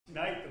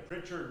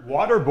Prichard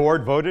Water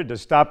Board voted to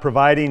stop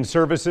providing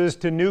services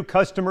to new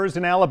customers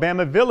in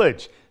Alabama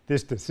Village.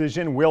 This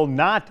decision will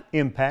not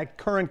impact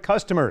current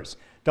customers.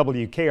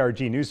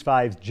 WKRG News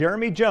 5's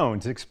Jeremy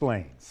Jones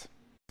explains.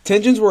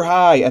 Tensions were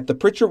high at the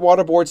Prichard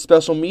Water Board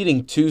special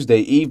meeting Tuesday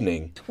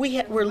evening.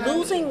 We're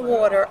losing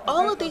water.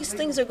 All of these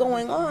things are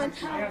going on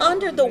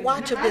under the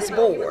watch of this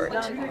board.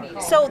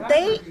 So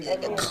they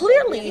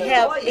clearly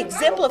have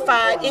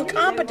exemplified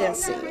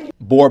incompetency.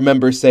 Board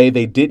members say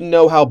they didn't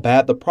know how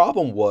bad the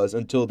problem was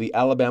until the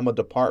Alabama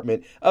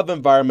Department of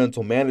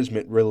Environmental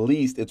Management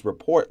released its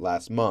report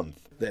last month.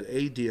 That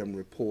ADM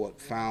report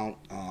found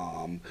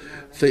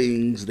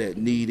things that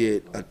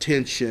needed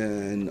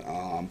attention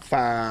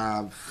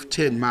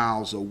 5-10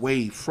 miles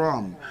away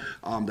from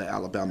the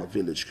Alabama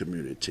Village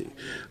community.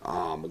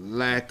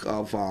 Lack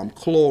of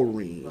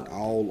chlorine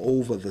all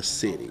over the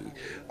city.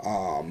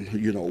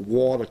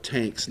 Water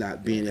tanks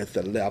not being at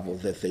the level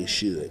that they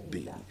should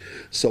be.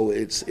 So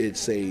it's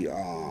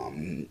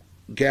a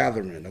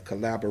gathering, a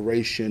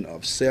collaboration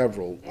of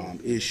several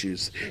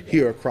issues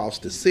here across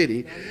the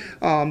city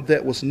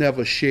that was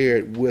never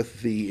shared with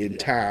the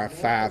entire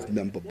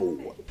 5-member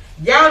board.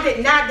 Y'all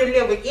did not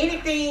deliver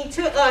anything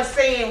to us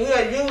saying we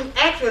are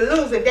actually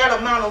losing that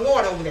amount of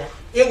water over there.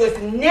 It was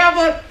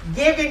never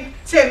given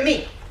to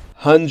me.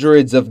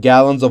 Hundreds of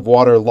gallons of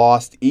water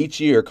lost each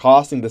year,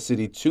 costing the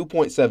city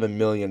 $2.7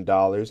 million.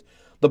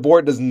 The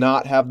board does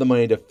not have the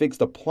money to fix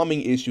the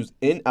plumbing issues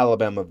in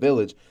Alabama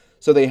Village,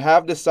 so they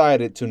have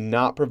decided to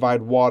not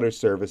provide water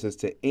services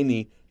to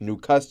any new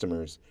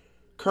customers.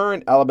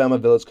 Current Alabama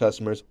Village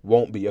customers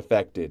won't be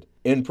affected.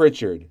 In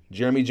Prichard,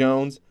 Jeremy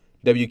Jones,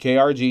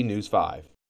 WKRG News 5.